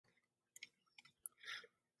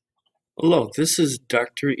Hello, this is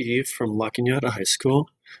Dr. E from La Cañada High School.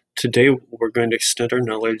 Today we're going to extend our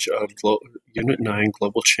knowledge of Unit 9,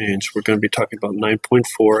 Global Change. We're going to be talking about 9.4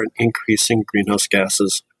 and increasing greenhouse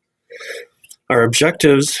gases. Our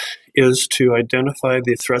objectives is to identify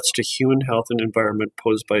the threats to human health and environment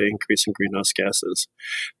posed by increasing greenhouse gases.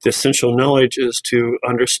 The essential knowledge is to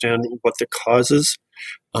understand what the causes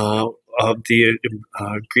of the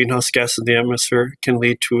greenhouse gas in the atmosphere can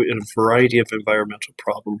lead to a variety of environmental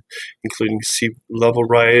problems, including sea level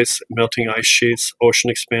rise, melting ice sheets, ocean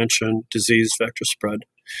expansion, disease vector spread.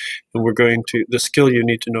 And the skill you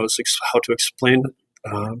need to know is how to explain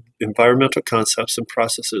environmental concepts and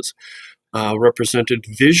processes represented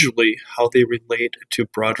visually, how they relate to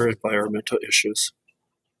broader environmental issues.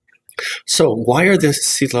 So why are the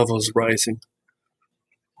sea levels rising?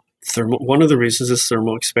 One of the reasons is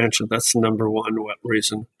thermal expansion. That's the number one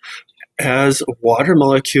reason. As water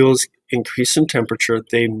molecules increase in temperature,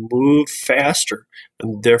 they move faster,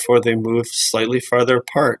 and therefore they move slightly farther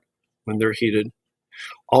apart when they're heated.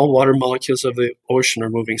 All water molecules of the ocean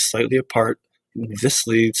are moving slightly apart. This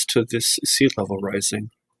leads to this sea level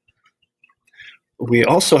rising. We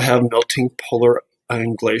also have melting polar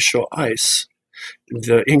and glacial ice.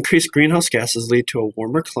 The increased greenhouse gases lead to a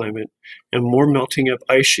warmer climate and more melting of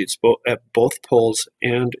ice sheets at both poles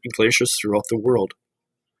and glaciers throughout the world.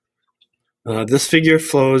 This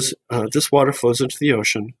water flows into the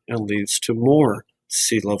ocean and leads to more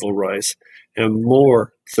sea level rise and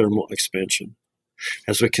more thermal expansion.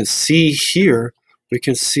 As we can see here, we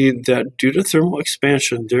can see that due to thermal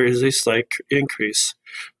expansion, there is a slight increase.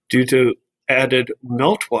 Due to added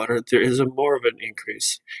meltwater, there is more of an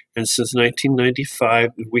increase. And since 1995,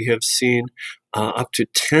 we have seen up to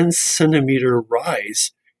 10 centimeter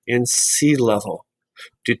rise in sea level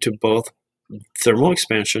due to both thermal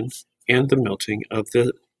expansion and the melting of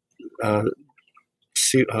the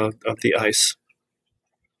ice.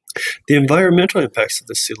 The environmental impacts of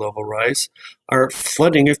the sea level rise are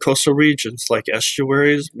flooding of coastal regions like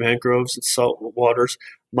estuaries, mangroves, and salt waters.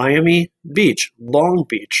 Miami Beach, Long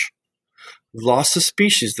Beach. Loss of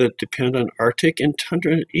species that depend on Arctic and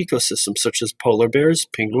tundra ecosystems such as polar bears,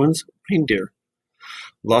 penguins, reindeer.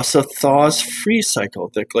 Loss of thaws freeze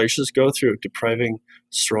cycle that glaciers go through, depriving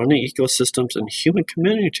surrounding ecosystems and human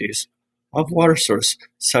communities of water source,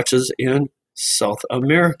 such as in South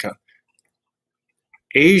America.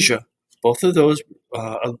 Asia, both of those,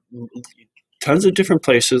 tons of different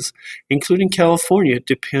places, including California,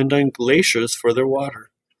 depend on glaciers for their water.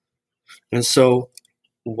 And so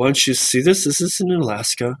once you see this is in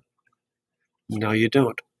Alaska. Now you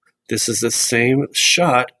don't. This is the same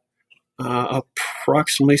shot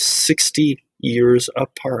approximately 60 years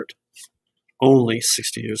apart. Only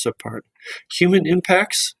 60 years apart. Human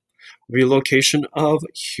impacts, relocation of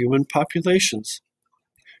human populations.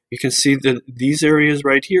 You can see that these areas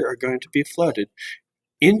right here are going to be flooded.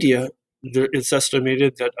 India, it's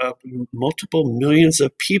estimated that multiple millions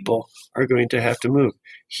of people are going to have to move.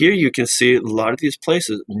 Here you can see a lot of these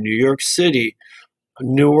places, New York City,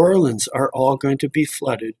 New Orleans, are all going to be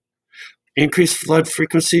flooded. Increased flood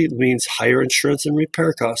frequency means higher insurance and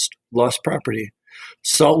repair costs, lost property.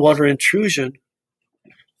 Saltwater intrusion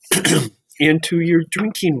into your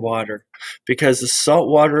drinking water, because the salt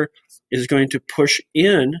water is going to push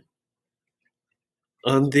in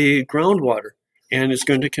on the groundwater, and it's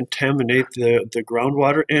going to contaminate the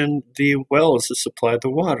groundwater and the wells that supply the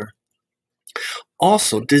water.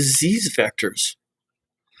 Also, disease vectors,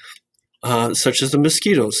 such as the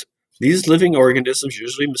mosquitoes. These living organisms,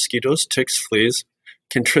 usually mosquitoes, ticks, fleas,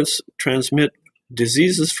 can transmit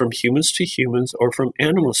diseases from humans to humans or from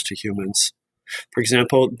animals to humans. For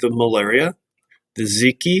example, the malaria, the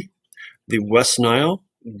Zika, the West Nile,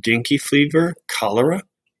 dengue fever, cholera.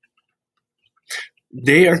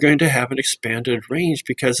 They are going to have an expanded range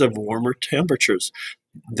because of warmer temperatures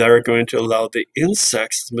that are going to allow the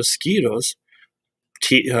insects, the mosquitoes,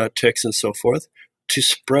 ticks, and so forth, to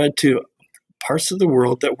spread to parts of the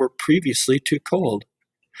world that were previously too cold.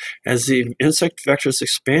 As the insect vectors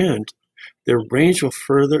expand, their range will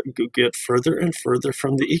get further and further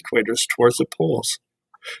from the equators towards the poles.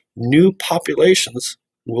 New populations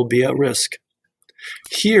will be at risk.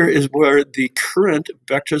 Here is where the current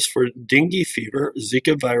vectors for dengue fever,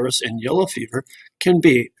 Zika virus, and yellow fever can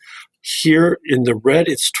be. Here in the red,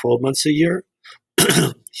 it's 12 months a year.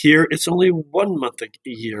 Here, it's only 1 month a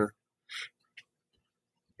year.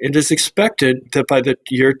 It is expected that by the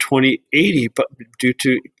year 2080, but due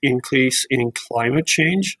to increase in climate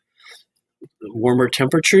change, warmer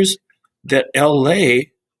temperatures, that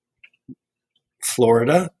LA,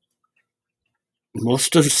 Florida,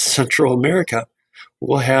 most of Central America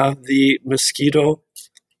will have the mosquito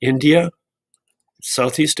India,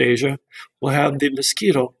 Southeast Asia will have the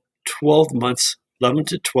mosquito 12 months, 11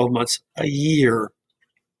 to 12 months a year.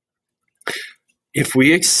 If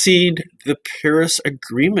we exceed the Paris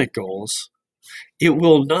Agreement goals, it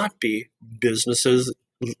will not be business as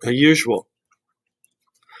usual.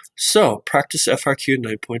 So, practice FRQ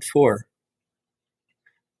 9.4.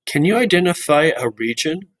 Can you identify a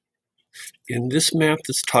region in this map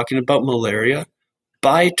that's talking about malaria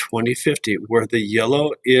by 2050, where the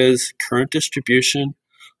yellow is current distribution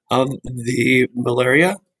of the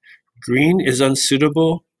malaria, green is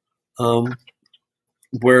unsuitable,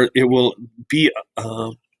 where it will be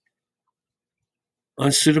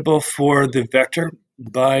unsuitable for the vector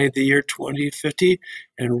by the year 2050,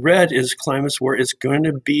 and red is climates where it's going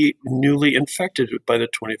to be newly infected by the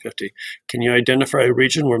 2050. Can you identify a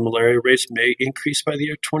region where malaria rates may increase by the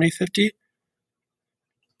year 2050?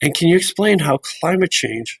 And can you explain how climate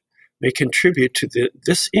change may contribute to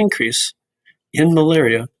this increase in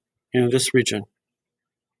malaria in this region?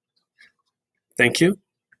 Thank you,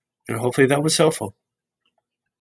 and hopefully that was helpful.